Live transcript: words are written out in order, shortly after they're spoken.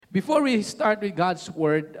Before we start with God's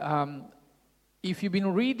Word, if you've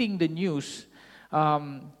been reading the news,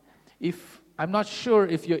 if I'm not sure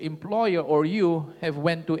if your employer or you have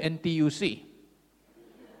went to NTUC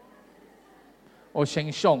or Sheng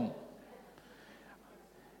Siong.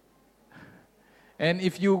 And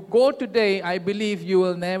if you go today, I believe you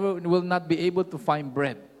will not be able to find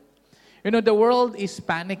bread. You know, the world is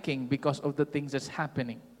panicking because of the things that's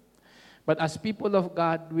happening. But as people of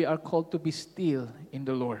God, we are called to be still in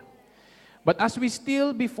the Lord. But as we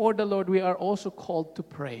still before the Lord, we are also called to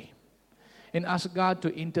pray and ask God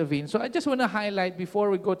to intervene. So I just want to highlight,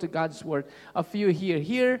 before we go to God's Word, a few here.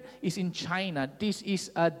 Here is in China. This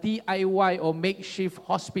is a DIY or makeshift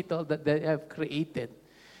hospital that they have created.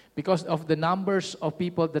 Because of the numbers of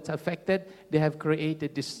people that's affected, they have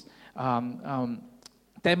created this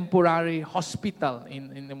temporary hospital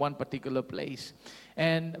in one particular place.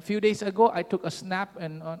 And a few days ago, I took a snap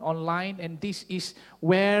online, and this is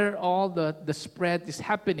where all the spread is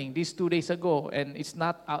happening, these 2 days ago, and it's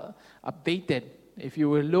not updated. If you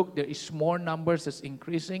will look, there is more numbers that's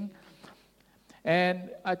increasing.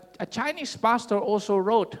 And a Chinese pastor also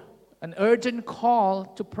wrote an urgent call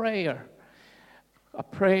to prayer. I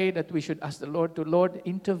pray that we should ask the Lord to, Lord,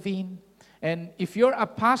 intervene. And if you're a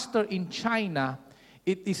pastor in China,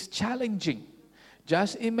 it is challenging.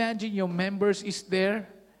 Just imagine your members is there,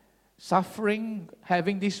 suffering,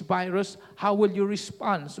 having this virus. How will you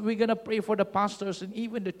respond? So we're going to pray for the pastors and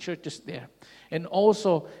even the churches there. And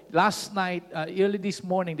also, last night, early this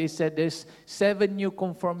morning, they said there's 7 new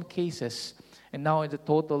confirmed cases. And now it's a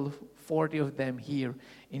total 40 of them here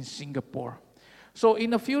in Singapore. So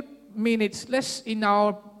in a few minutes,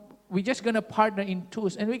 we're just going to partner in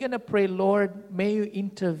twos. And we're going to pray, Lord, may you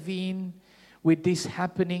intervene with this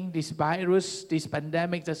happening, this virus, this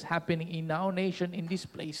pandemic that's happening in our nation, in this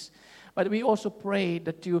place. But we also pray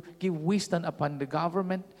that you give wisdom upon the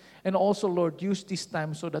government. And also, Lord, use this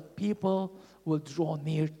time so that people will draw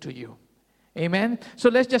near to you. Amen? So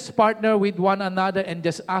let's just partner with one another and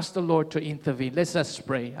just ask the Lord to intervene. Let's just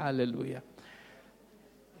pray. Hallelujah.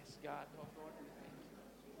 Yes, God. Oh, Lord, we thank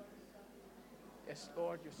you. Yes,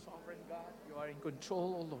 Lord, you're sovereign, God. You are in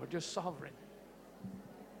control, oh Lord. You're sovereign.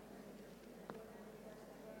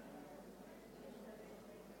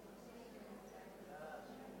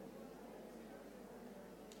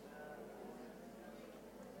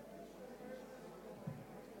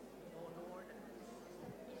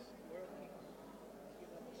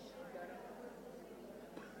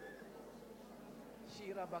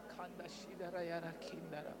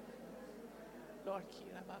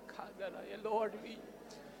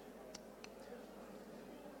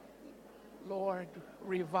 Lord,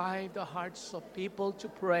 revive the hearts of people to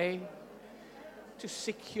pray, to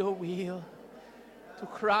seek your will, to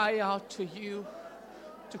cry out to you,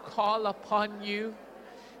 to call upon you,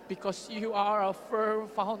 because you are a firm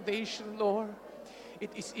foundation, Lord.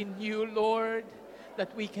 It is in you, Lord,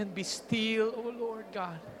 that we can be still, oh Lord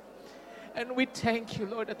God. And we thank you,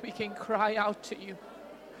 Lord, that we can cry out to you.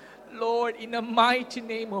 Lord, in the mighty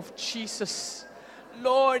name of Jesus,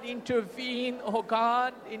 Lord, intervene, oh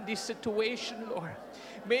God, in this situation, Lord.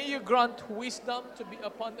 May you grant wisdom to be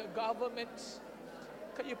upon the government.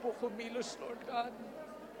 Kayo po kumilos, Lord God.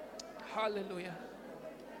 Hallelujah.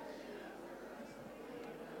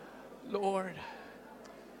 Lord,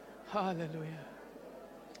 hallelujah.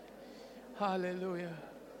 Hallelujah.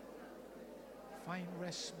 Find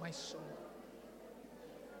rest, my soul.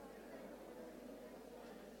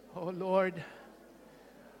 Oh Lord,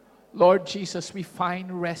 Lord Jesus, we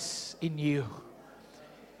find rest in you.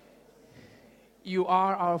 You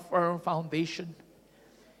are our firm foundation,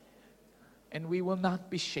 and we will not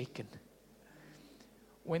be shaken.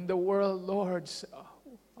 When the world lords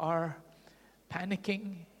are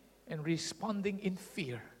panicking and responding in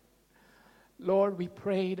fear, Lord, we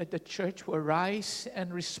pray that the church will rise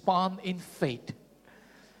and respond in faith,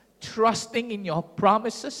 trusting in your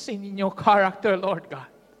promises and in your character, Lord God.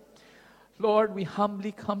 Lord, we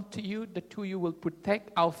humbly come to you that you will protect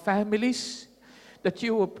our families, that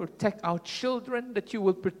you will protect our children, that you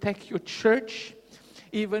will protect your church.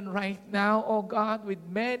 Even right now, oh God, with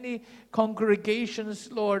many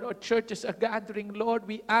congregations, Lord, or churches are gathering, Lord,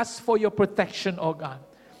 we ask for your protection, oh God.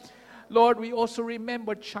 Lord, we also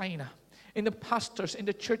remember China, and the pastors and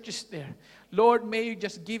the churches there. Lord, may you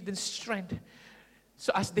just give them strength.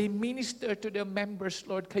 So as they minister to their members,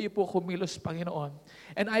 Lord, kayo po kumilos, Panginoon.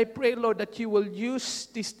 And I pray, Lord, that you will use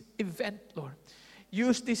this event, Lord.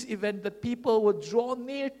 Use this event that people will draw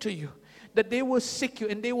near to you, that they will seek you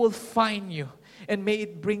and they will find you. And may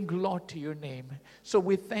it bring glory to your name. So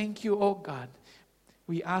we thank you, oh God.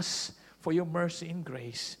 We ask for your mercy and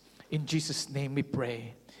grace. In Jesus' name we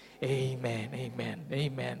pray. Amen, amen,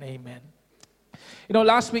 amen, amen. You know,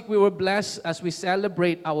 last week we were blessed as we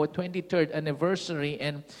celebrate our 23rd anniversary,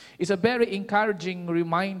 and it's a very encouraging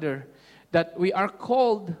reminder that we are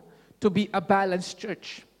called to be a balanced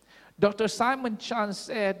church. Dr. Simon Chan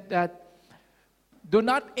said that do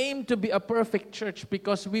not aim to be a perfect church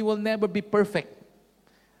because we will never be perfect.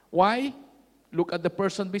 Why? Look at the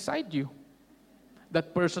person beside you.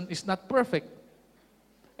 That person is not perfect.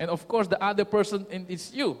 And of course, the other person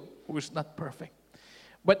is you who is not perfect.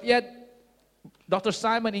 But yet, Dr.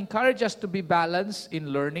 Simon encouraged us to be balanced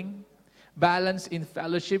in learning, balanced in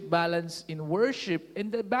fellowship, balanced in worship,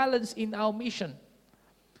 and the balance in our mission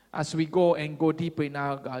as we go deeper in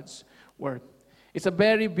our God's Word. It's a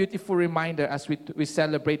very beautiful reminder as we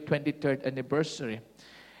celebrate 23rd anniversary.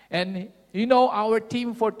 And you know, our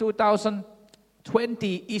theme for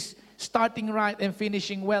 2020 is starting right and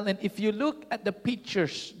finishing well. And if you look at the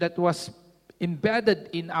pictures that was embedded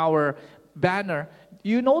in our banner,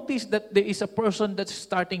 you notice that there is a person that's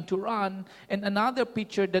starting to run and another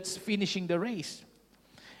picture that's finishing the race.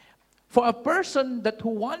 For a person who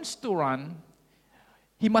wants to run,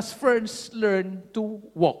 he must first learn to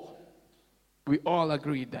walk. We all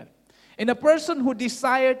agree that. And a person who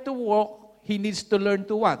desires to walk, he needs to learn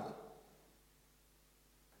to what?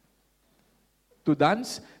 To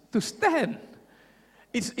dance, to stand.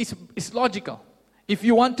 It's logical. If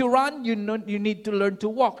you want to run, you need to learn to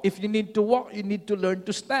walk. If you need to walk, you need to learn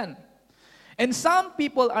to stand. And some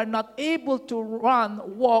people are not able to run,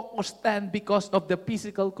 walk, or stand because of the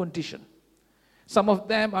physical condition. Some of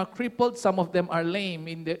them are crippled, some of them are lame.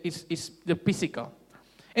 It's the physical.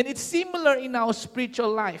 And it's similar in our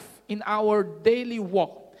spiritual life, in our daily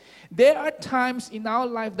walk. There are times in our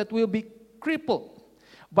life that we'll be crippled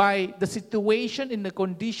by the situation, in the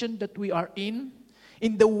condition that we are in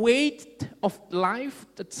the weight of life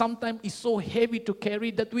that sometimes is so heavy to carry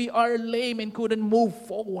that we are lame and couldn't move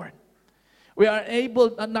forward. We're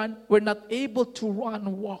not able to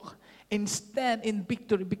run, walk, and stand in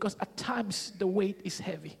victory because at times the weight is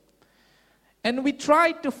heavy. And we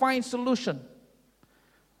try to find solution,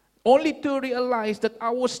 only to realize that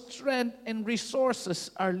our strength and resources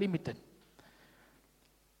are limited.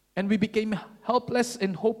 And we became helpless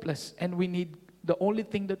and hopeless, and the only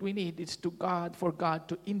thing that we need is for God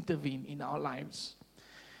to intervene in our lives.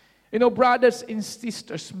 You know, brothers and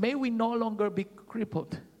sisters, may we no longer be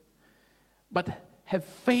crippled, but have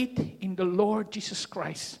faith in the Lord Jesus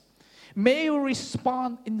Christ. May we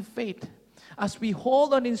respond in faith as we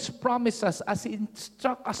hold on His promises, as He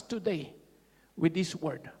instructs us today with this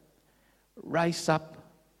word. Rise up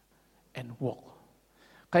and walk.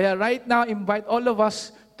 Kaya right now, invite all of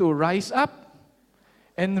us to rise up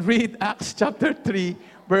and read Acts chapter 3,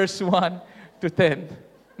 verse 1 to 10.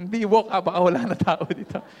 Hindi walk up, wala na tao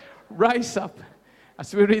dito. Rise up.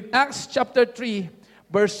 As we read Acts chapter 3,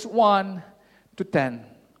 verse 1 to 10.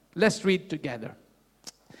 Let's read together.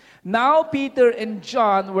 Now Peter and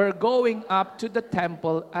John were going up to the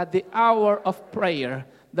temple at the hour of prayer,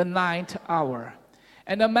 the 9th hour.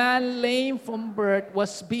 And a man lame from birth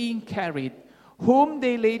was being carried, whom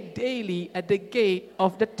they laid daily at the gate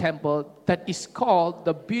of the temple that is called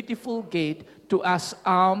the Beautiful Gate, to ask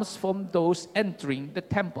alms from those entering the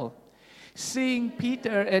temple. Seeing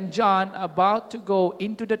Peter and John about to go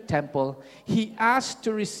into the temple, he asked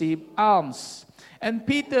to receive alms. And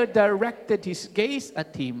Peter directed his gaze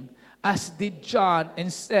at him, as did John,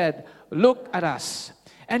 and said, "Look at us."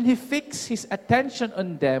 And he fixed his attention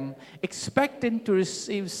on them, expecting to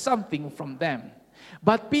receive something from them.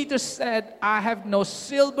 But Peter said, "I have no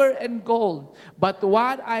silver and gold, but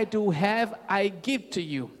what I do have I give to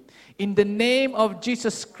you. In the name of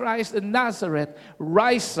Jesus Christ of Nazareth,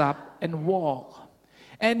 rise up and walk."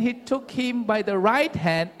 And he took him by the right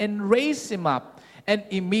hand and raised him up. And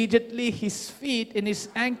immediately his feet and his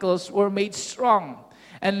ankles were made strong.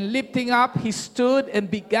 And lifting up, he stood and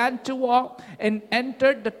began to walk and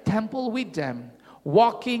entered the temple with them,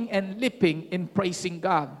 walking and leaping and praising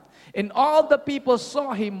God. And all the people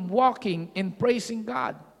saw him walking and praising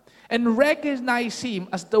God, and recognized him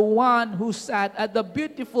as the one who sat at the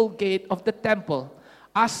beautiful gate of the temple,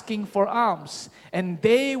 asking for alms. And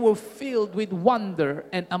they were filled with wonder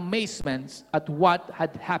and amazement at what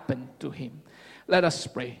had happened to him. Let us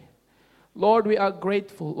pray. Lord, we are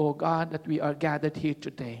grateful, O God, that we are gathered here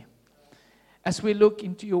today. As we look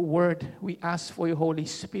into your word, we ask for your Holy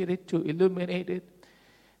Spirit to illuminate it,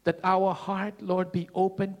 that our heart, Lord, be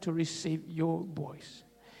open to receive your voice.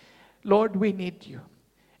 Lord, we need you.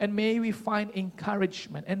 And may we find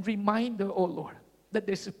encouragement and reminder, O Lord, that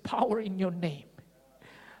there's a power in your name.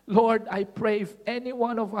 Lord, I pray if any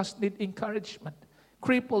one of us need encouragement,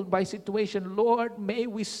 crippled by situation, Lord, may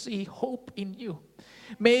we see hope in you.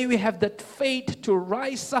 May we have that faith to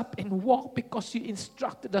rise up and walk because you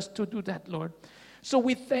instructed us to do that, Lord. So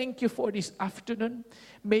we thank you for this afternoon.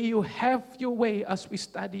 May you have your way as we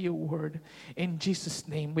study your word. In Jesus'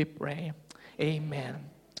 name we pray. Amen.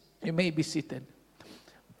 You may be seated.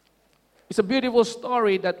 It's a beautiful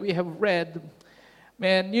story that we have read.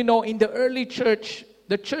 Man, you know, in the early church,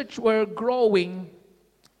 the church were growing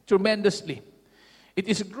tremendously. It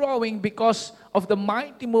is growing because of the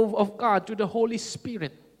mighty move of God through the Holy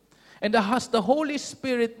Spirit. And as the Holy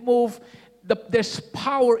Spirit moved, there's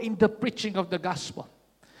power in the preaching of the gospel.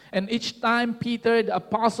 And each time Peter, the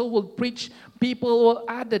apostle, will preach, people will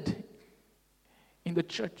added in the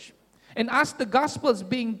church. And as the gospel is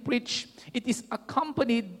being preached, it is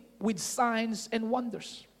accompanied with signs and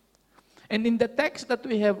wonders. And in the text that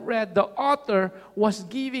we have read, the author was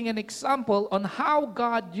giving an example on how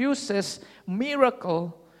God uses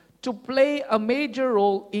miracle to play a major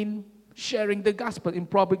role in sharing the gospel, in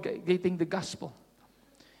propagating the gospel.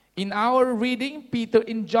 In our reading, Peter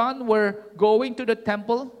and John were going to the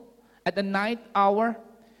temple at the night hour.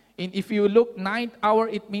 And if you look, night hour,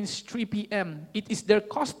 it means 3 p.m. It is their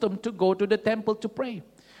custom to go to the temple to pray.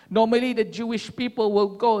 Normally, the Jewish people will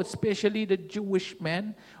go, especially the Jewish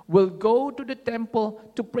men, will go to the temple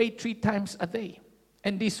to pray 3 times a day.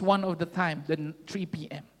 And this one of the time, the 3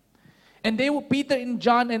 p.m. And Peter and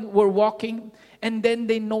John were walking, and then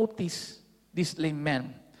they noticed this lame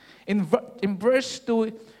man. In verse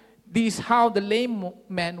 2, this is how the lame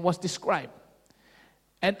man was described.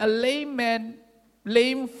 And a lame man,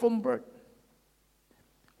 lame from birth,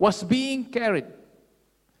 was being carried,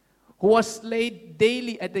 who was laid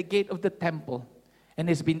daily at the gate of the temple and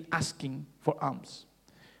has been asking for alms.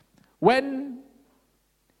 When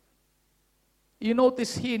you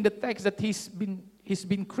notice here in the text that he's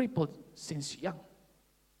been crippled since young.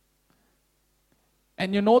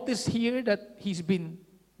 And you notice here that he's been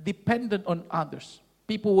dependent on others.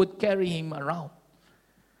 People would carry him around.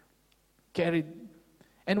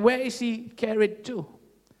 And where is he carried to?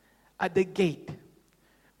 At the gate.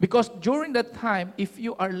 Because during that time, if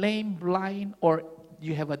you are lame, blind, or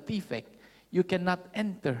you have a defect, you cannot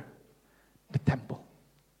enter the temple.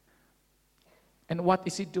 And what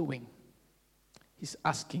is he doing? He's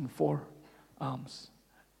asking for alms.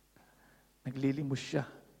 Naglilimos siya.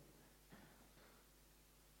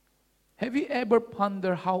 Have you ever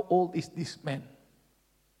pondered how old is this man?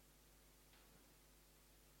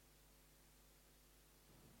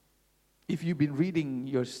 If you've been reading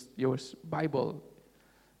your Bible,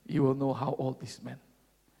 you will know how old this man.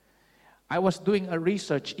 I was doing a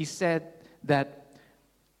research. He said that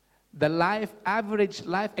the average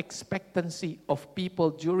life expectancy of people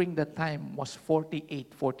during that time was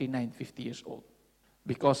 48, 49, 50 years old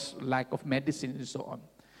because lack of medicine and so on.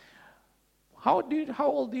 How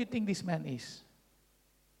old do you think this man is?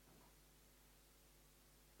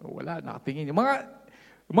 Wala, nakatingin.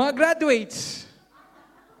 Mga graduates.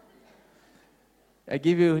 I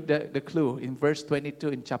give you the clue. In verse 22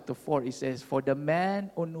 in chapter 4, it says, "For the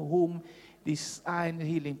man on whom this sign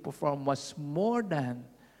healing performed was more than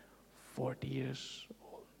 40 years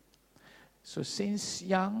old." So since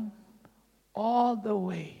young, all the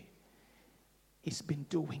way, he's been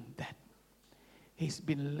doing that. He's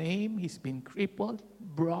been lame, he's been crippled,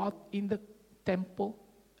 brought in the temple,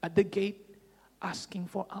 at the gate, asking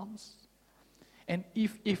for alms. And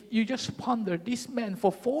if you just ponder, this man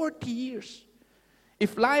for 40 years,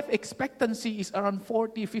 if life expectancy is around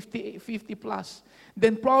 40, 50 plus,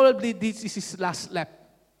 then probably this is his last lap.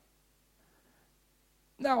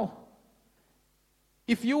 Now,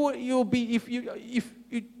 if you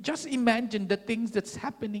just imagine the things that's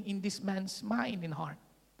happening in this man's mind and heart.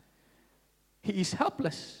 He is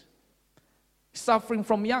helpless. Suffering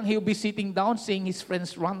from young, he'll be sitting down, seeing his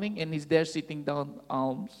friends running, and he's there sitting down,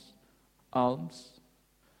 alms.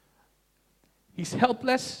 He's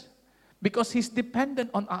helpless because he's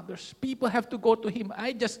dependent on others. People have to go to him.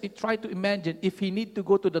 I just try to imagine if he need to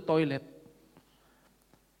go to the toilet.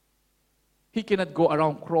 He cannot go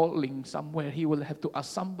around crawling somewhere. He will have to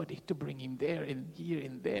ask somebody to bring him there and here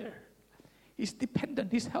and there. He's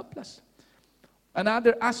dependent. He's helpless.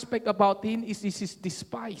 Another aspect about him is this is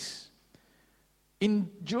despised.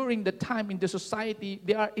 During the time in the society,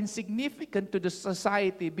 they are insignificant to the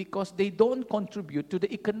society because they don't contribute to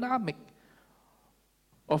the economic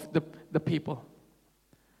of the people.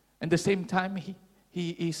 At the same time, he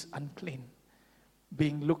is unclean,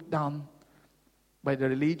 being looked down by the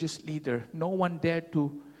religious leader.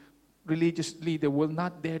 Religious leader will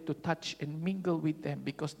not dare to touch and mingle with them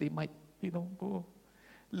because they might, go,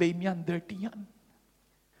 lame yan, dirty yan.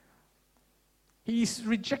 He is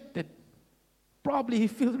rejected. Probably he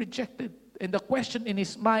feels rejected. And the question in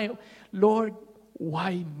his mind, Lord,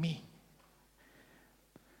 why me?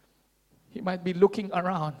 He might be looking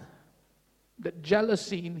around. The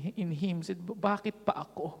jealousy in him said, bakit pa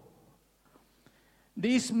ako?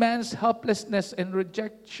 This man's helplessness and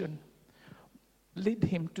rejection lead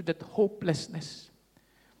him to that hopelessness.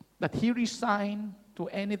 That he resigned to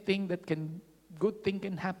anything that good thing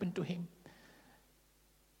can happen to him.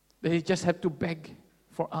 That he just have to beg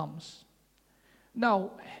for alms.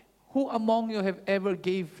 Now, who among you have ever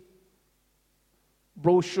gave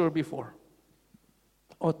brochure before?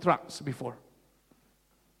 Or tracts before?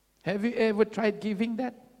 Have you ever tried giving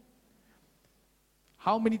that?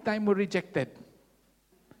 How many times were rejected?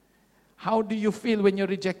 How do you feel when you're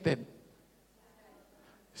rejected?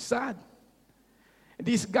 Sad.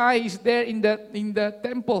 This guy is there in the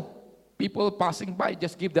temple. People passing by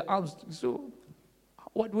just give the alms. So,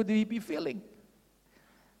 what would he be feeling?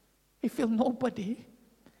 He feels nobody.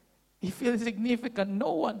 He feels insignificant.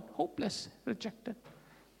 No one. Hopeless. Rejected.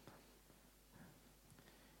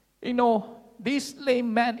 You know, this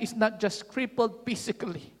lame man is not just crippled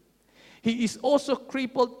physically. He is also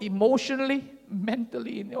crippled emotionally,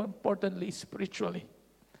 mentally, and importantly, spiritually.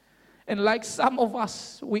 And like some of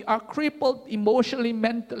us, we are crippled emotionally,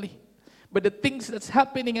 mentally. But the things that's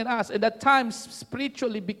happening in us, and at times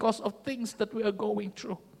spiritually, because of things that we are going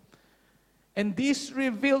through. And this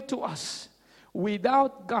revealed to us,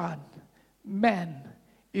 without God, man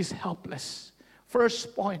is helpless.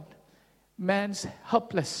 First point, man's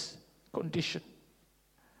helpless condition.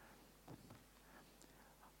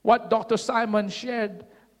 What Dr. Simon shared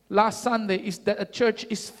last Sunday is that a church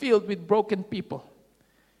is filled with broken people.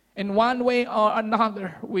 In one way or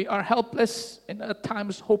another, we are helpless and at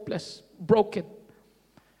times hopeless, broken.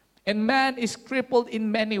 And man is crippled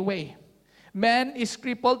in many ways. Man is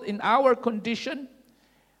crippled in our condition.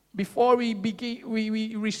 Before we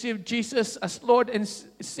receive Jesus as Lord and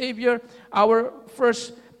Savior, our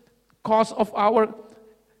first cause of our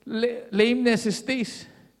lameness is this,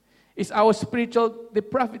 is our spiritual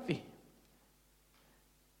depravity.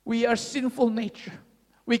 We are sinful nature.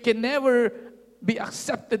 We can never be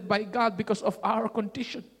accepted by God because of our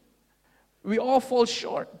condition. We all fall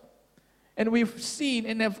short. And we've seen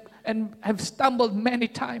and have stumbled many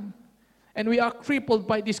times. And we are crippled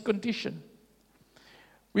by this condition.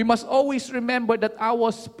 We must always remember that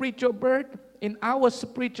our spiritual birth and our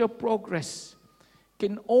spiritual progress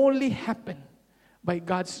can only happen by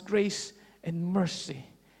God's grace and mercy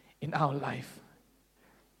in our life.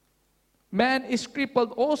 Man is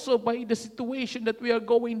crippled also by the situation that we are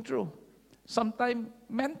going through. Sometimes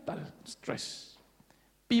mental stress.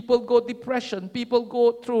 People go depression. People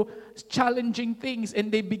go through challenging things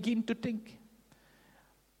and they begin to think.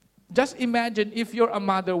 Just imagine if you're a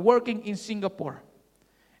mother working in Singapore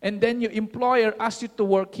and then your employer asks you to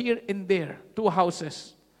work here and there, 2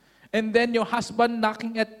 houses. And then your husband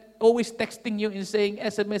always texting you and saying,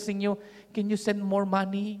 SMSing you, can you send more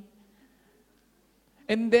money?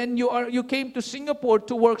 And then you came to Singapore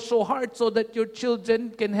to work so hard so that your children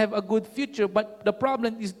can have a good future. But the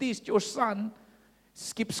problem is this, your son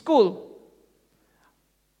skipped school.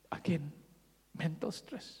 Again, mental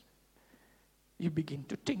stress. You begin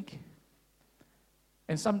to think.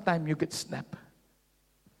 And sometimes you get snapped.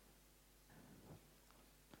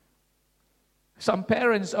 Some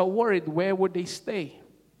parents are worried, where would they stay?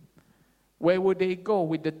 Where would they go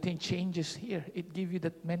with the changes here? It gives you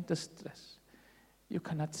that mental stress. You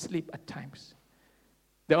cannot sleep at times.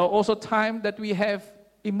 There are also times that we have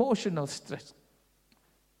emotional stress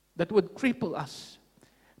that would cripple us.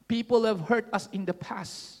 People have hurt us in the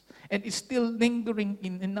past, and it's still lingering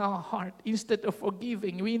in our heart. Instead of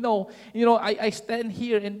forgiving, we know, I stand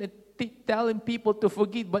here and telling people to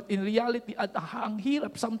forgive, but in reality, ang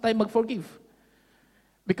hirap sometimes mag-forgive.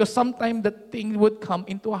 Because sometimes that thing would come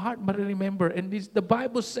into our heart, but remember, and the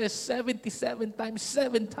Bible says 77 times,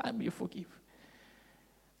 7 times you forgive.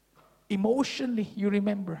 Emotionally, you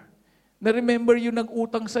remember. Na-remember yung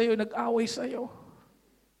nag-utang sa'yo, nag-away sa'yo.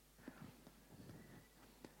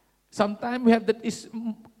 Sometimes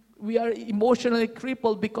we are emotionally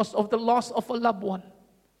crippled because of the loss of a loved one.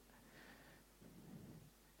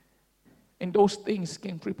 And those things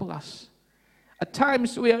can cripple us. At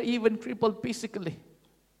times, we are even crippled physically.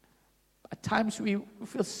 At times, we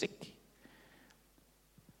feel sick.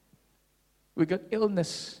 We got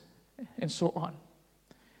illness and so on.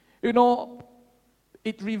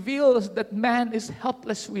 It reveals that man is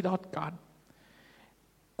helpless without God.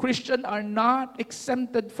 Christians are not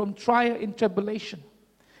exempted from trial and tribulation.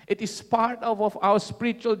 It is part of our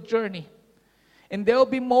spiritual journey. And there will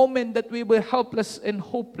be moments that we will be helpless and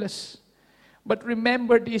hopeless. But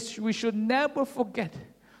remember this, we should never forget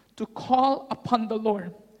to call upon the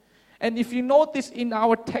Lord. And if you notice in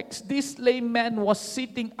our text, this lame man was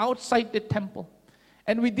sitting outside the temple.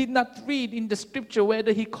 And we did not read in the scripture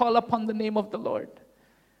whether he called upon the name of the Lord.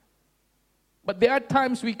 But there are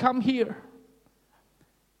times we come here,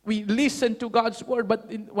 we listen to God's word,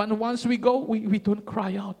 but once we go, we don't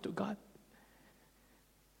cry out to God.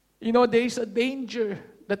 You know, there is a danger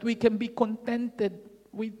that we can be contented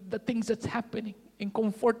with the things that's happening and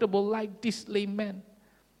comfortable like this lame man.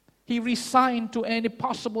 He resigned to any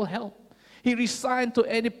possible help. He resigned to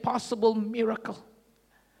any possible miracle.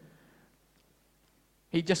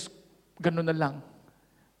 He just, ganun na lang.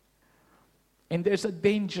 And there's a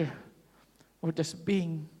danger of just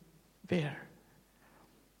being there,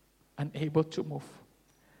 unable to move.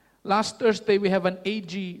 Last Thursday, we have an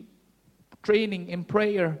AG training in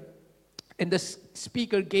prayer. And the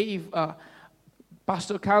speaker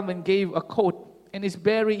Pastor Calvin gave a quote. And it's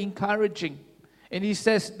very encouraging. And he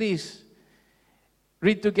says this.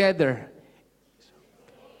 Read together.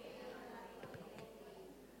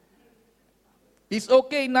 It's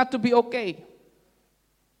okay not to be okay.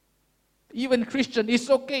 Even Christian, it's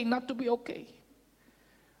okay not to be okay.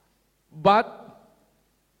 But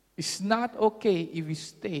it's not okay if we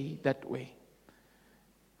stay that way.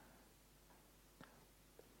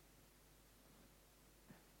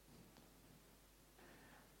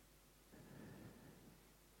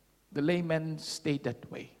 The layman stayed that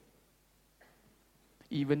way,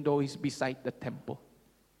 even though he's beside the temple.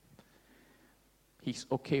 He's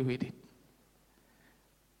okay with it.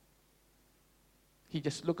 He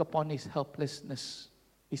just looked upon his helplessness,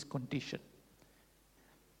 his condition.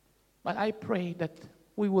 But I pray that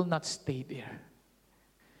we will not stay there.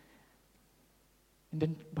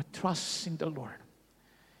 But trust in the Lord.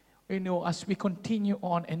 You know, as we continue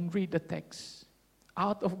on and read the text,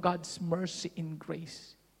 out of God's mercy and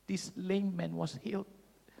grace, this lame man was healed.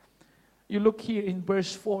 You look here in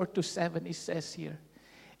verse 4 to 7, it says here,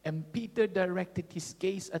 and Peter directed his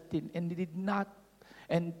gaze at him, and he did not,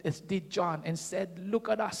 and as did John, and said, look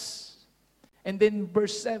at us. And then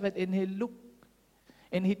verse 7, and he looked,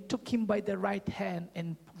 and he took him by the right hand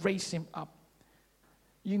and raised him up.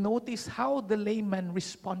 You notice how the layman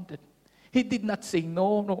responded. He did not say,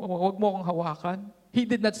 no, wag mo akong hawakan. He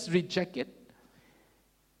did not reject it.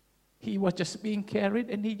 He was just being carried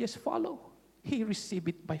and he just followed. He received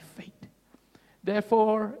it by faith.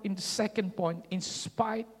 Therefore, in the second point, in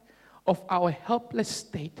spite of our helpless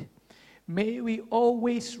state, may we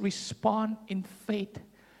always respond in faith,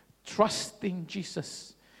 trusting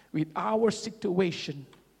Jesus with our situation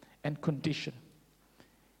and condition.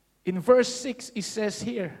 In verse 6, it says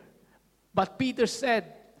here, but Peter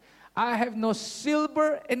said, I have no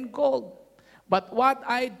silver and gold, but what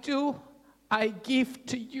I do, I give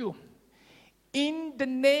to you. In the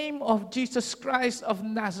name of Jesus Christ of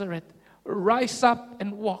Nazareth, rise up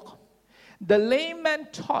and walk. The layman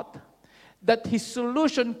thought that his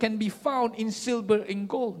solution can be found in silver and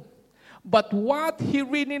gold. But what he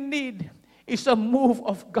really needs is a move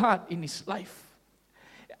of God in his life.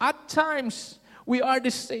 At times, we are the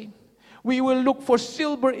same. We will look for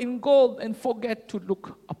silver and gold and forget to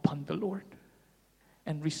look upon the Lord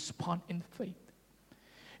and respond in faith.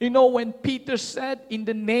 You know, when Peter said, in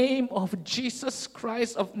the name of Jesus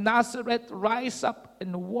Christ of Nazareth, rise up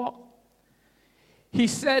and walk, he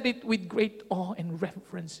said it with great awe and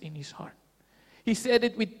reverence in his heart. He said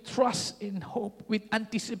it with trust and hope, with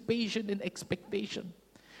anticipation and expectation.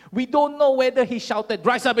 We don't know whether he shouted,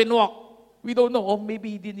 rise up and walk. We don't know. Or maybe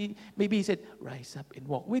he didn't. Maybe he said, rise up and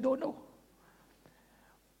walk. We don't know.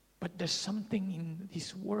 But there's something in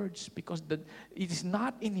his words, because it is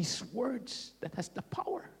not in his words that has the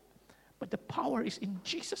power, but the power is in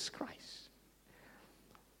Jesus Christ.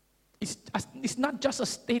 It's not just a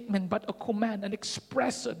statement, but a command, an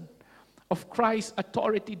expression of Christ's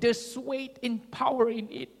authority. There's weight and power in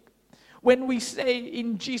it. When we say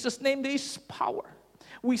in Jesus' name, there is power.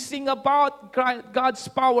 We sing about God's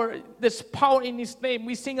power. There's power in His name.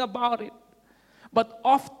 We sing about it. But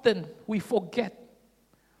often we forget.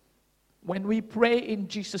 When we pray in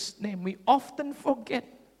Jesus' name, we often forget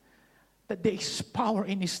that there is power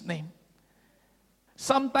in His name.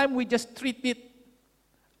 Sometimes we just treat it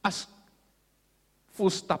as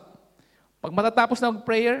full stop. Pag matatapos na ang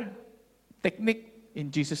prayer, technique,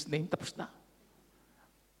 in Jesus' name, tapos na.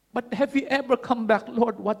 But have you ever come back,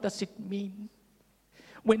 Lord, what does it mean?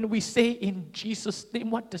 When we say in Jesus'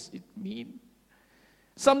 name, what does it mean?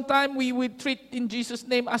 Sometimes we will treat in Jesus'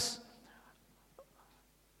 name as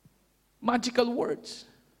magical words.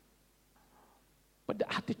 But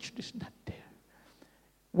the attitude is not there.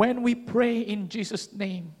 When we pray in Jesus'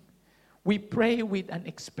 name, we pray with an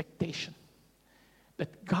expectation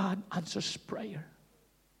that God answers prayer.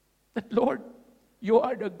 That, Lord, you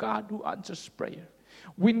are the God who answers prayer.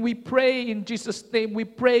 When we pray in Jesus' name, we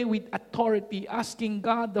pray with authority, asking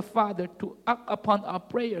God the Father to act upon our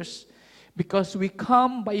prayers because we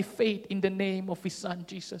come by faith in the name of His Son,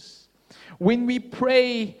 Jesus. When we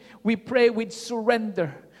pray with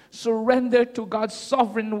surrender. Surrender to God's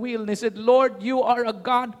sovereign will. And He said, Lord, you are a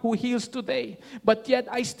God who heals today, but yet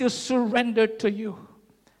I still surrender to you.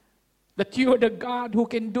 That you are the God who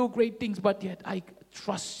can do great things, but yet I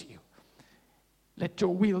trust you. Let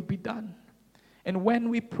your will be done. And when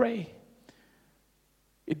we pray,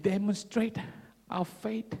 it demonstrates our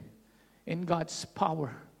faith in God's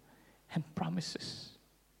power and promises.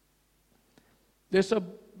 There's a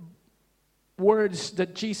words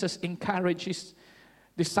that Jesus encouraged His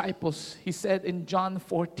disciples. He said in John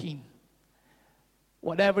 14,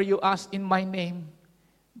 whatever you ask in my name,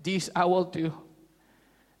 this I will do,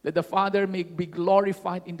 that the Father may be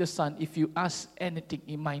glorified in the Son. If you ask anything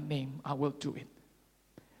in my name, I will do it.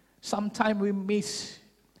 Sometimes we miss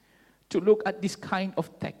to look at this kind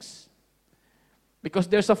of text because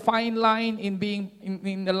there's a fine line in being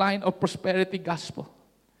in the line of prosperity gospel.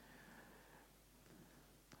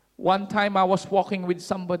 One time I was walking with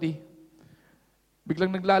somebody,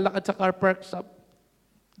 biglang naglalakad sa car park,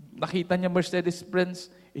 nakita niya Mercedes-Benz,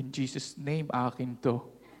 in Jesus' name, akin to.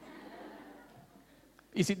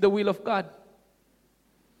 Is it the will of God?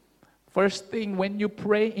 First thing, when you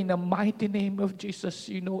pray in the mighty name of Jesus,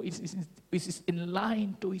 you know it is in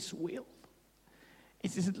line to His will.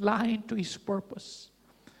 It is in line to His purpose.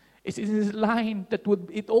 It is in line that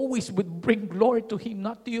it always would bring glory to Him,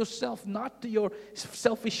 not to yourself, not to your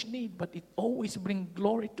selfish need, but it always brings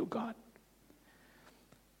glory to God.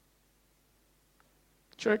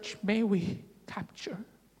 Church, may we capture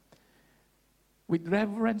with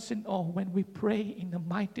reverence and awe when we pray in the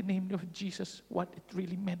mighty name of Jesus what it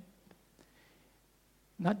really meant.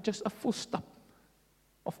 Not just a full stop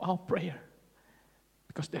of our prayer,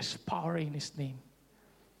 because there's power in His name.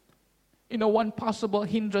 You know, one possible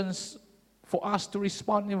hindrance for us to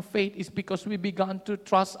respond in faith is because we began to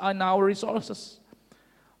trust in our resources.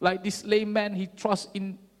 Like this lame man, he trusts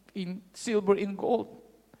in silver, in gold.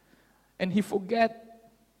 And he forget.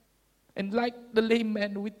 And like the lame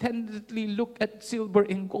man, we tentatively look at silver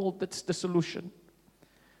and gold. That's the solution.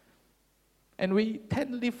 And we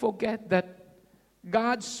tentatively forget that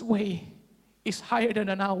God's way is higher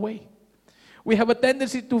than our way. We have a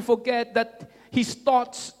tendency to forget that His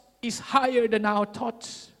thoughts is higher than our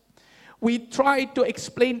thoughts. We try to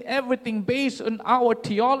explain everything based on our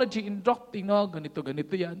theology and doctrine. No,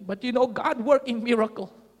 ganito yan. But you know, God worked in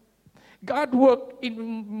miracle. God worked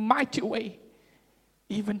in mighty way,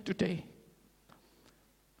 even today.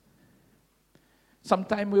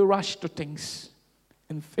 Sometimes we rush to things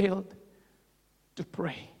and failed to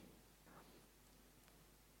pray.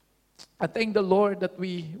 I thank the Lord that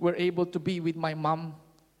we were able to be with my mom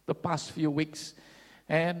the past few weeks.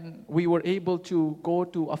 And we were able to go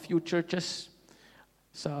to a few churches.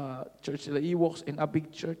 Sa Church of the Ewoks in a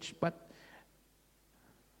big church. But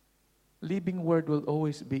living word will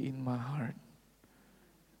always be in my heart.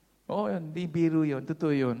 Oh, yun, di biro yun.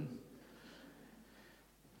 Totoo yun.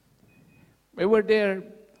 We were there.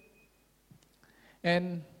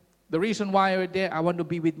 And the reason why we're there, I want to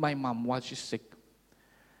be with my mom while she's sick.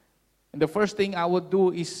 And the first thing I would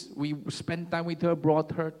do is we spend time with her,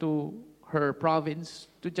 brought her to her province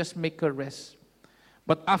to just make her rest.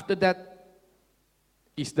 But after that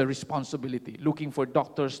is the responsibility. Looking for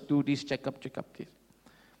doctors, do this, check up this.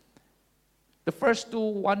 The first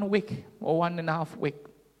 1 week or 1.5 week,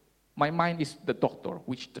 my mind is the doctor.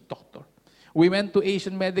 Which the doctor? We went to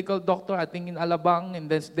Asian medical doctor, I think in Alabang, and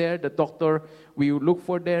then there, the doctor, we look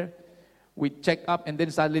for there, we check up, and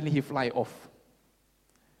then suddenly he fly off.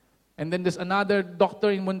 And then there's another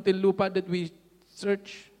doctor in Muntinlupa that we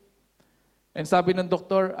search. And sabi ng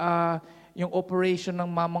doktor, yung operation ng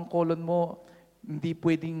mamang colon mo, hindi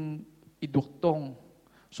pwedeng iduktong.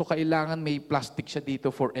 So kailangan may plastic siya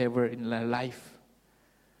dito forever in life.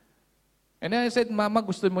 And then I said, Mama,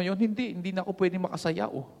 gusto mo yun? Hindi na ako pwedeng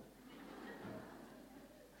makasayaw.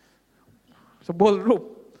 Sa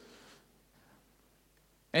ballroom.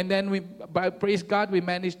 And then praise God, we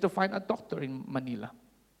managed to find a doctor in Manila.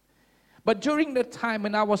 But during the time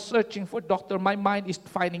when I was searching for a doctor, my mind is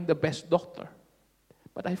finding the best doctor.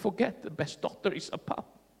 But I forget the best doctor is above.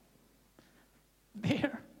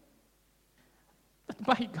 There. That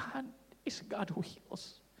my God is a God who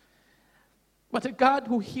heals. But a God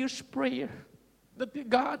who hears prayer. That the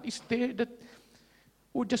God is there that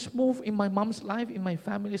will just move in my mom's life, in my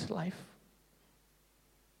family's life.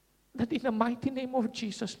 that in the mighty name of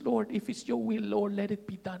Jesus, Lord, if it's your will, Lord, let it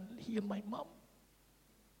be done. Heal my mom.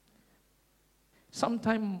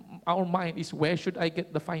 Sometimes our mind is, where should I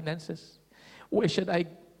get the finances? Where should I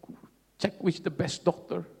check which the best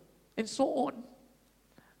doctor? And so on.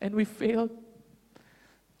 And we fail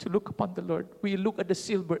to look upon the Lord. We look at the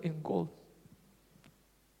silver and gold.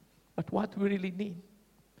 But what we really need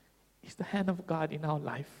is the hand of God in our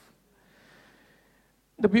life.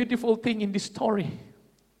 The beautiful thing in this story,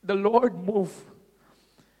 the Lord moved.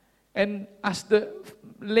 And as the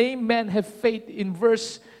lame man have faith, in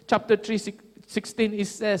verse chapter 3:16, it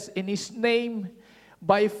says, in his name,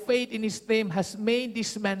 by faith in his name, has made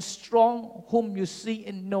this man strong, whom you see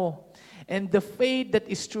and know. And the faith that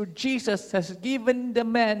is through Jesus has given the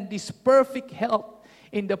man this perfect health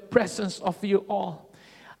in the presence of you all.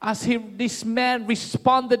 As this man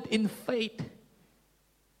responded in faith,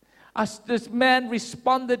 as this man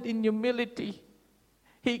responded in humility,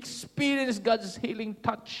 he experienced God's healing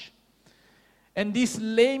touch. And this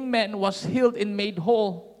lame man was healed and made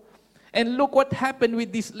whole. And look what happened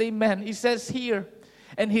with this lame man. It says here,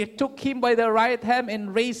 and he took him by the right hand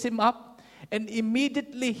and raised him up. And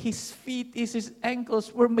immediately his feet, his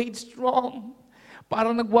ankles were made strong.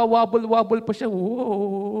 Parang nagwawabol-wabol pa siya.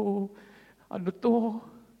 Whoa, ano to?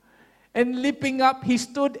 And leaping up, he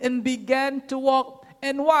stood and began to walk.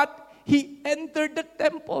 And what? He entered the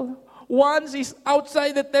temple. Once he's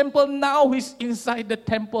outside the temple, now he's inside the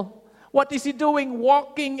temple. What is he doing?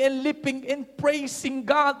 Walking and leaping and praising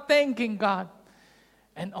God, thanking God.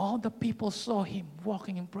 And all the people saw him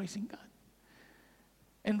walking and praising God.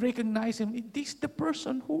 And recognized him. This is the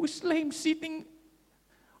person who is lame sitting.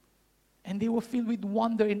 And they were filled with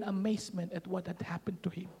wonder and amazement at what had happened to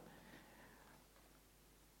him.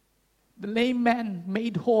 The lame man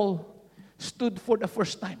made whole stood for the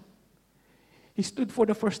first time. He stood for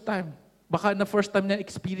the first time. Baka na first time niya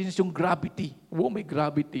experience yung gravity. Wow, may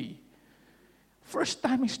gravity. First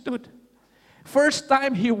time he stood. First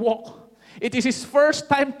time he walked. It is his first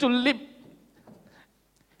time to live.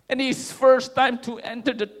 And his first time to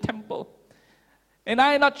enter the temple. And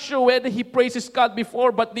I'm not sure whether he praises God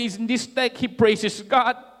before, but in this text he praises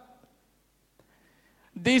God.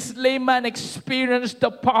 This layman experienced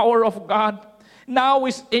the power of God. Now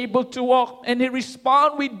is able to walk, and he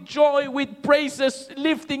responds with joy, with praises,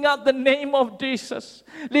 lifting up the name of Jesus.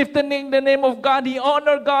 Lifting the name of God, he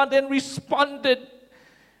honored God and responded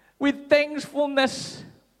with thankfulness.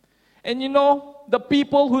 And you know, the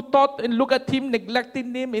people who thought and looked at him, neglected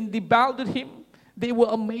him, and devalued him, they were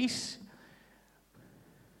amazed.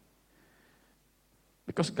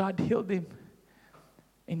 Because God healed him.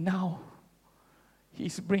 And now,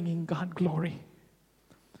 he's bringing God glory.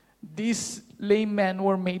 These lame men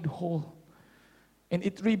were made whole. And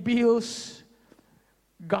it reveals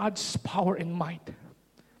God's power and might.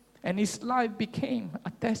 And his life became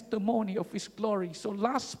a testimony of his glory. So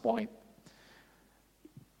last point,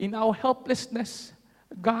 in our helplessness,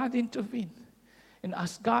 God intervened. And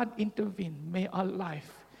as God intervened, may our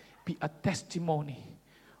life be a testimony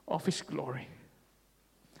of his glory.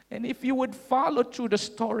 And if you would follow through the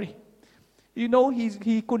story, you know,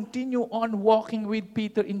 he continued on walking with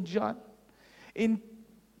Peter and John. In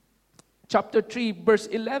chapter 3, verse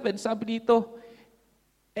 11, sabi dito,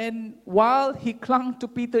 and while he clung to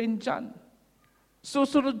Peter and John,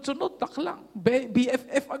 susunod-sunod, taklang,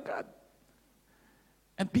 BFF agad.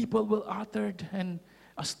 And people were uttered and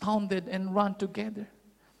astounded and run together.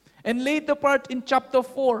 And later part in chapter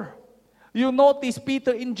 4, you notice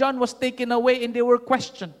Peter and John was taken away and they were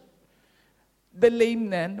questioned. The lame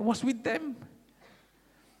man was with them.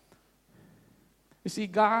 You see,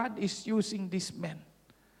 God is using this man,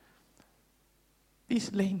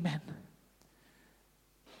 this lame man,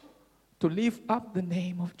 to lift up the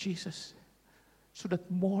name of Jesus so that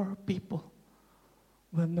more people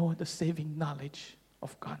will know the saving knowledge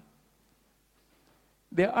of God.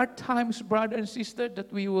 There are times, brother and sister,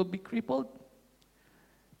 that we will be crippled.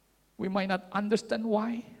 We might not understand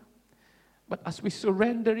why, but as we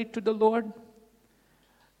surrender it to the Lord,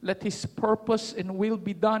 let His purpose and will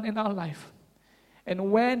be done in our life.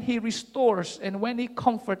 And when He restores, and when He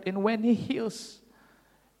comforts, and when He heals,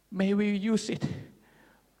 may we use it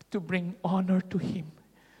to bring honor to Him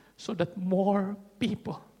so that more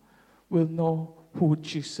people will know who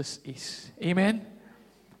Jesus is. Amen?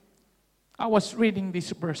 I was reading this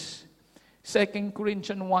verse. 2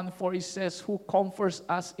 Corinthians 1:4, it says, who comforts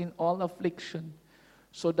us in all affliction,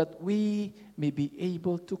 so that we may be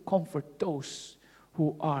able to comfort those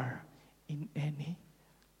who are in any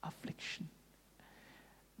affliction.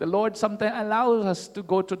 The Lord sometimes allows us to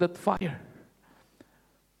go to that fire.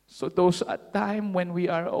 So those at time when we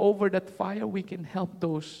are over that fire, we can help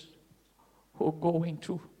those who are going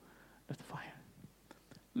through that fire.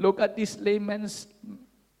 Look at this layman's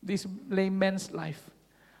life.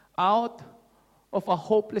 Out of a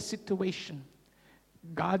hopeless situation,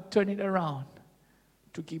 God turned it around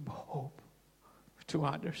to give hope to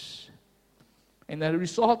others. And the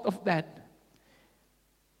result of that,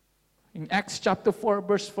 in Acts chapter 4,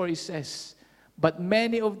 verse 4, it says, "But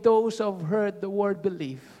many of those who have heard the word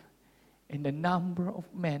believe, and the number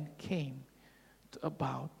of men came to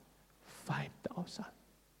about 5,000.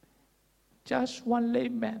 Just one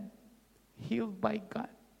layman, healed by God,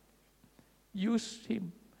 used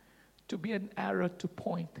him to be an arrow to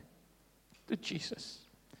point to Jesus.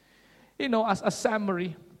 You know, as a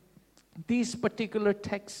summary, these particular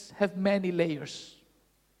texts have many layers,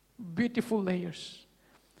 beautiful layers.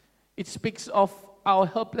 It speaks of our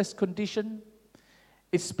helpless condition.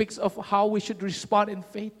 It speaks of how we should respond in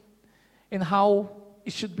faith and how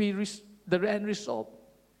it should be the end result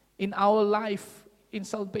in our life in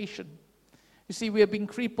salvation. You see, we have been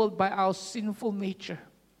crippled by our sinful nature.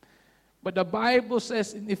 But the Bible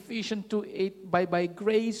says in Ephesians 2:8, by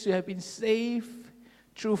grace you have been saved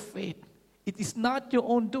through faith. It is not your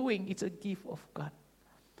own doing, it's a gift of God.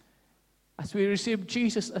 As we receive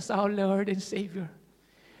Jesus as our Lord and Savior,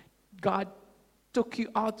 God took you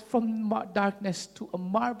out from darkness to a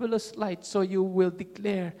marvelous light so you will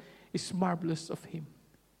declare His marvelous of Him.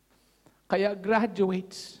 Kaya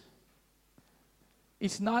graduates,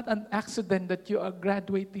 it's not an accident that you are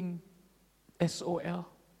graduating SOL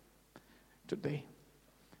today.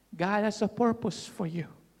 God has a purpose for you.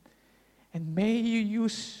 And may you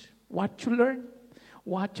use what you learn,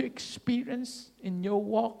 what you experience in your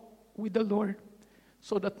walk with the Lord,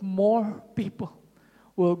 so that more people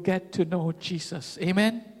will get to know Jesus.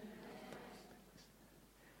 Amen?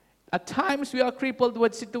 At times we are crippled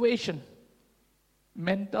with situation,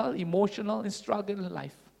 mental, emotional, and struggle in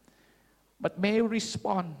life. But may we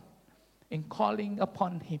respond in calling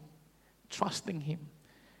upon Him, trusting Him.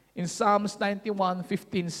 In Psalms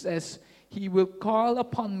 91:15 says, He will call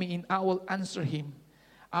upon me and I will answer him.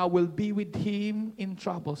 I will be with him in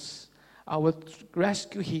troubles. I will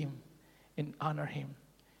rescue him and honor him.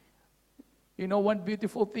 You know, one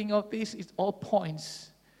beautiful thing of this is all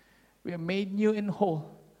points. We are made new and whole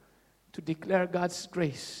to declare God's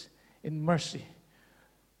grace and mercy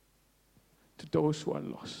to those who are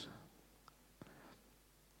lost.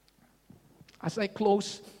 As I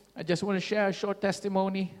close, I just want to share a short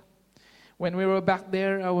testimony. When we were back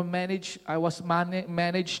there, I was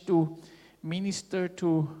managed to minister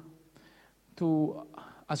to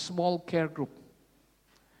a small care group.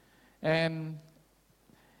 And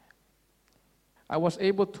I was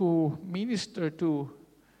able to minister to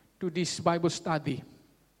this Bible study.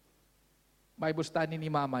 Bible study ni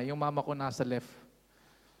Mama. Yung mama ko nasa left.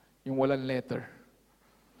 Yung walang letter.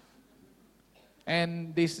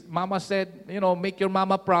 And this Mama said, you know, make your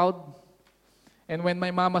mama proud. And when my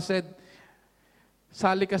mama said,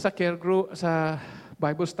 sali ka sa care group, sa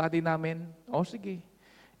Bible study namin. Oh, sige.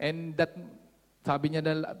 And that, sabi niya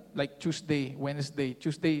na like Tuesday,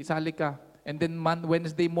 sali ka. And then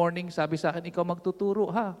Wednesday morning, sabi sa akin, ikaw magtuturo,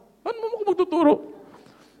 ha? Ano mo ako magtuturo?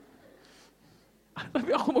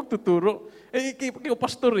 Sabi ako magtuturo. Eh, ikaw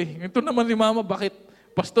pastor eh. Ito naman ni Mama, bakit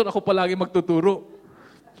pastor ako palagi magtuturo?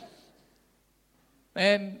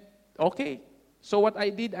 And, okay. So what I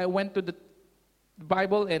did, I went to the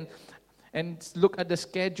Bible and look at the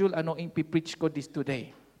schedule, ano yung preach ko this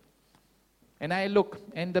today. And I look,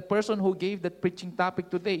 and the person who gave that preaching topic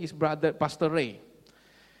today is Pastor Ray.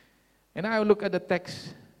 And I look at the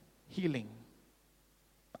text, healing.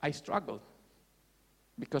 I struggled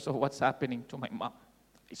because of what's happening to my mom.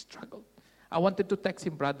 I struggled. I wanted to text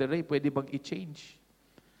him, Brother Ray, pwede bang i-change?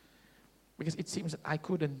 Because it seems that I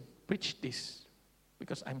couldn't preach this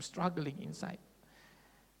because I'm struggling inside.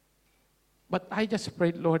 But I just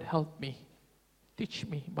prayed, Lord, help me. Teach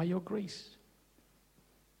me by your grace.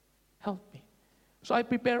 Help me. So I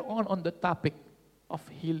prepare on the topic of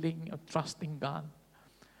healing, of trusting God.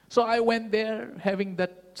 So I went there having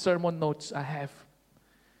that sermon notes I have.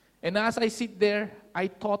 And as I sit there, I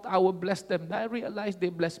thought I would bless them. I realized they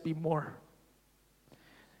blessed me more.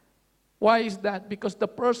 Why is that? Because the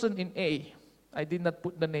person in A, I did not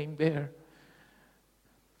put the name there.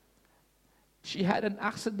 She had an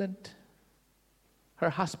accident. Her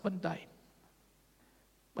husband died.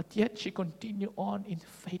 But yet she continued on in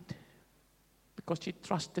faith because she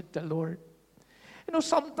trusted the Lord. You know,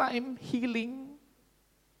 sometimes healing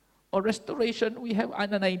or restoration, we have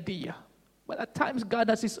an idea. But at times God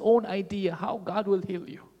has His own idea how God will heal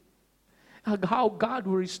you, how God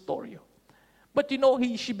will restore you. But you know,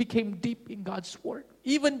 she became deep in God's Word.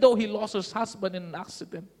 Even though he lost his husband in an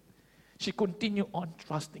accident, She continued on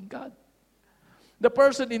trusting God. The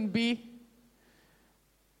person in B,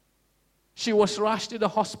 she was rushed to the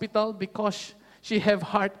hospital because she have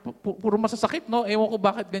heart. Puro masasakit, no? Ewan ko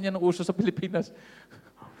bakit ganyan ang uso sa Pilipinas.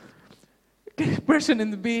 Person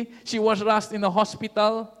in B, she was rushed in the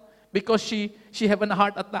hospital because she have a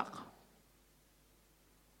heart attack.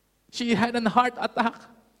 She had a heart attack.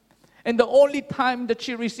 And the only time that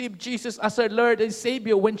she received Jesus as her Lord and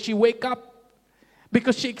Savior when she wake up,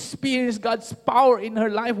 because she experienced God's power in her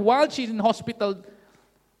life while she's in hospital.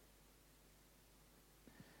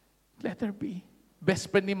 Let her be. Best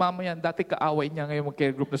friend ni mama yan. Dati kaaway niya, ngayon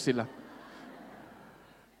mag-care group na sila.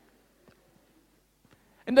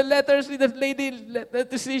 And the letters, the lady,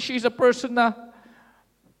 let's see, she's a person na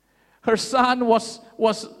her son was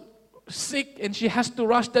sick and she has to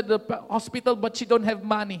rush to the hospital but she don't have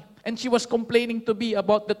money. And she was complaining to me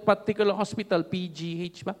about that particular hospital,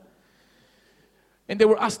 PGH ba? And they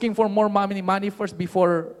were asking for more money first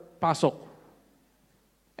before pasok.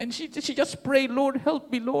 And she just prayed, Lord, help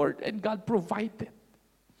me, Lord. And God provided.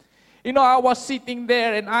 You know, I was sitting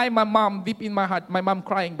there and my mom, deep in my heart, my mom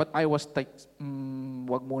crying, but I was like,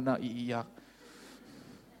 wag muna iiyak.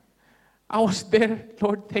 I was there,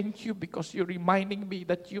 Lord, thank you because you're reminding me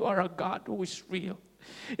that you are a God who is real.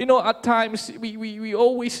 You know, at times we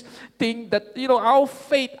always think that, you know, our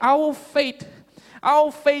faith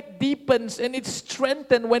deepens and it's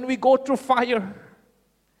strengthened when we go through fire.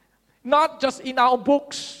 Not just in our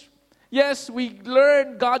books. Yes, we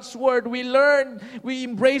learn God's word. We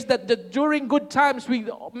embrace that during good times we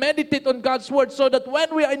meditate on God's word so that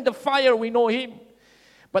when we are in the fire, we know Him.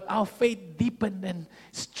 But our faith deepened and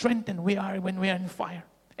strengthened when we are in fire.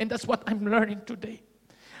 And that's what I'm learning today.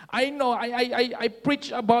 I know I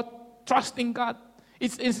preach about trusting God.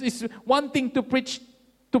 It's one thing to preach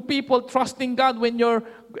to people trusting God when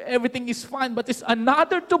everything is fine, but it's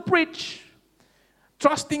another to preach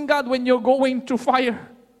trusting God when you're going through fire.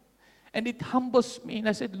 And it humbles me. And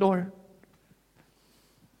I said, Lord,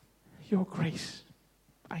 your grace,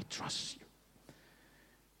 I trust you.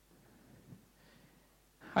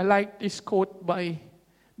 I like this quote by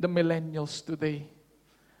the millennials today.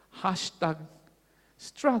 Hashtag,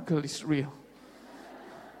 struggle is real.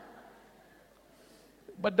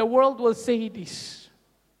 But the world will say this.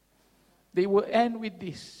 They will end with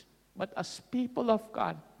this. But as people of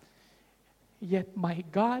God, yet my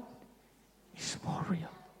God is more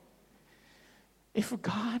real. If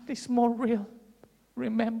God is more real,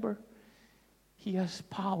 remember, He has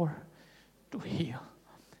power to heal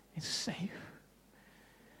and save.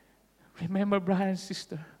 Remember, brother and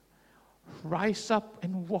sister, rise up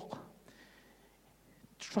and walk.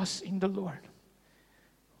 Trust in the Lord.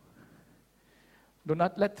 Do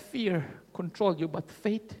not let fear control you, but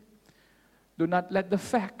faith. Do not let the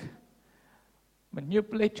fact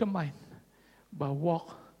manipulate your mind, but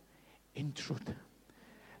walk in truth.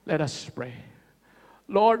 Let us pray.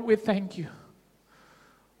 Lord, we thank you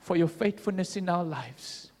for your faithfulness in our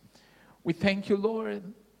lives. We thank you, Lord,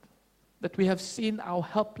 that we have seen our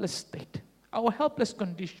helpless state, our helpless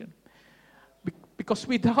condition. Because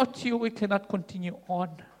without you, we cannot continue on.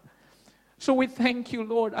 So we thank you,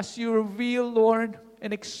 Lord, as you reveal, Lord,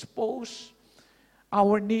 and expose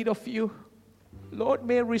our need of you. Lord,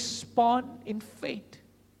 may respond in faith,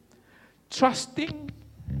 trusting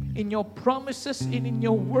in your promises and in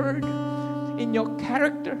your word, in your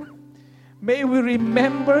character. May we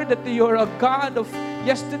remember that you are a God of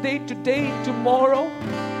yesterday, today, tomorrow,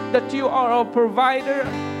 that you are our provider,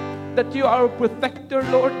 that you are our protector,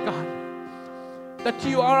 Lord God, that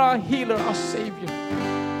you are our healer, our Savior.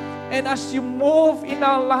 And as you move in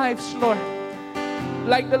our lives, Lord,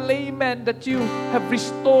 like the layman that you have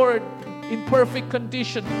restored in perfect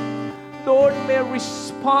condition, Lord, may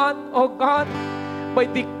respond, oh God, by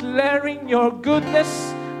declaring your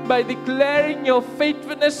goodness, by declaring your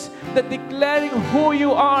faithfulness, that declaring who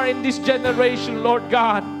you are in this generation, Lord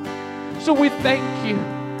God. So we thank you.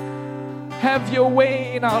 Have your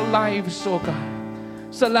way in our lives, oh God.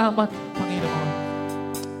 Salamat, Panginoon.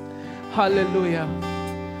 Hallelujah.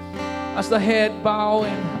 As the head bow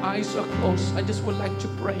and eyes are closed, I just would like to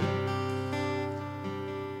pray.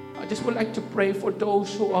 I just would like to pray for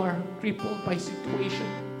those who are crippled by situation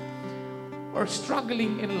or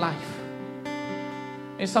struggling in life.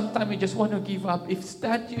 And sometimes you just want to give up. If it's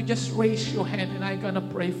that, you just raise your hand and I'm going to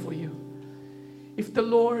pray for you. If the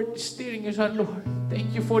Lord is steering your hand, Lord,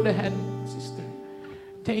 thank you for the hand, sister.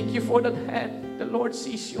 Thank you for that hand. The Lord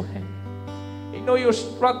sees your hand. You know you're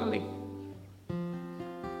struggling.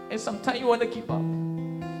 And sometimes you want to give up.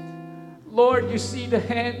 Lord, you see the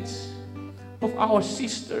hands of our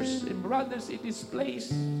sisters and brothers in this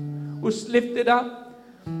place who's lifted up.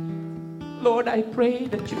 Lord, I pray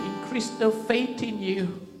that you increase their faith in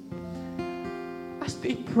you. As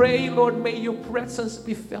they pray, Lord, may your presence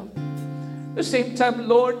be felt. At the same time,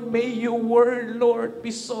 Lord, may your word, Lord,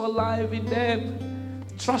 be so alive in them,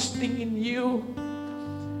 trusting in you.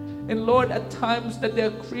 And Lord, at times that they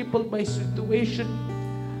are crippled by situation,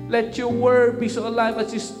 let your word be so alive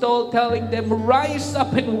as you stole, telling them, rise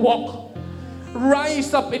up and walk.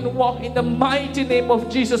 Rise up and walk in the mighty name of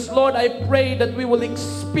Jesus. Lord, I pray that we will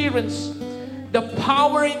experience the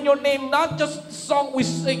power in your name, not just the song we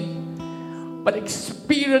sing, but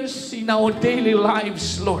experience in our daily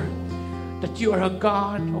lives, Lord, that you are a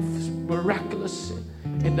God of miraculous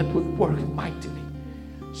and that will work mightily.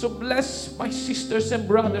 So bless my sisters and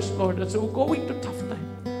brothers, Lord, as we're going through tough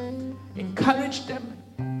time. Encourage them,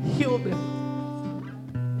 heal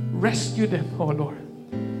them, rescue them, oh Lord.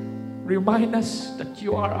 Remind us that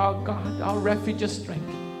you are our God, our refuge and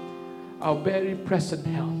strength, our very present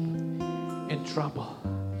help in trouble.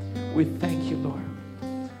 We thank you, Lord.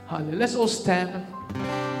 Hallelujah. Let's all stand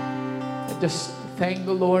and just thank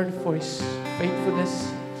the Lord for His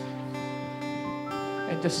faithfulness.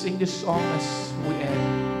 And just sing this song as we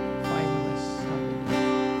end. Find rest.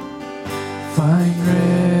 Find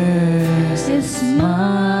rest is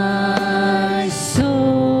my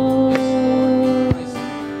soul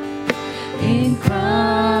in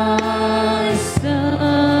Christ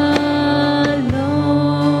alone.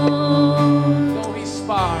 Know His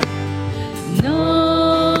power.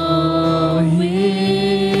 Know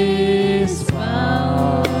His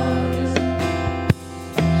power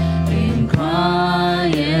in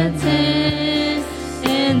quietness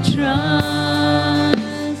and trust.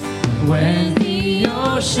 When the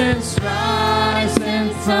oceans rise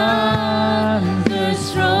and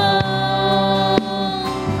thunders roll,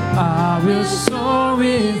 I will soar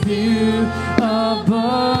with you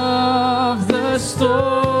above the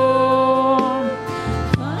storm.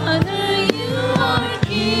 Father, you are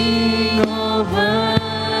King over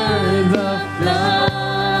the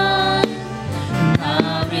flood.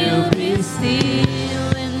 I will be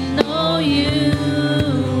still and know you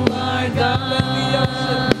are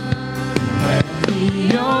God. When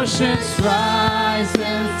the oceans rise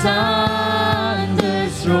and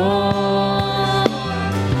thunders roar,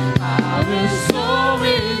 I will soar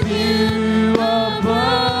with you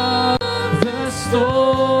above the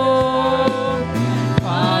storm.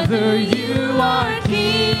 Father, you are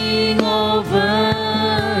King over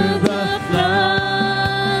the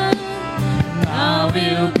flood. I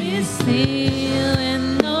will be still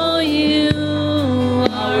and know you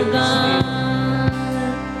are God.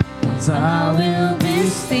 I will be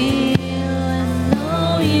still and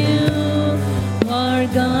know you are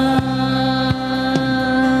God.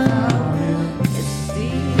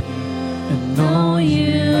 And know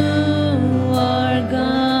you are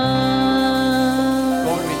God.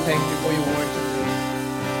 Lord, we thank you for your word today.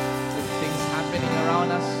 With things happening around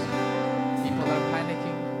us, people are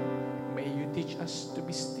panicking. May you teach us to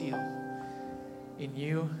be still in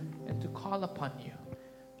you and to call upon you,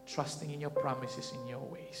 trusting in your promises, in your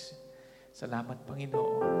ways. Salamat,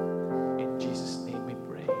 Panginoon. In Jesus' name we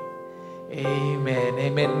pray. Amen.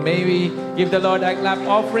 Amen. May we give the Lord a clap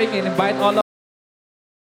offering and invite all of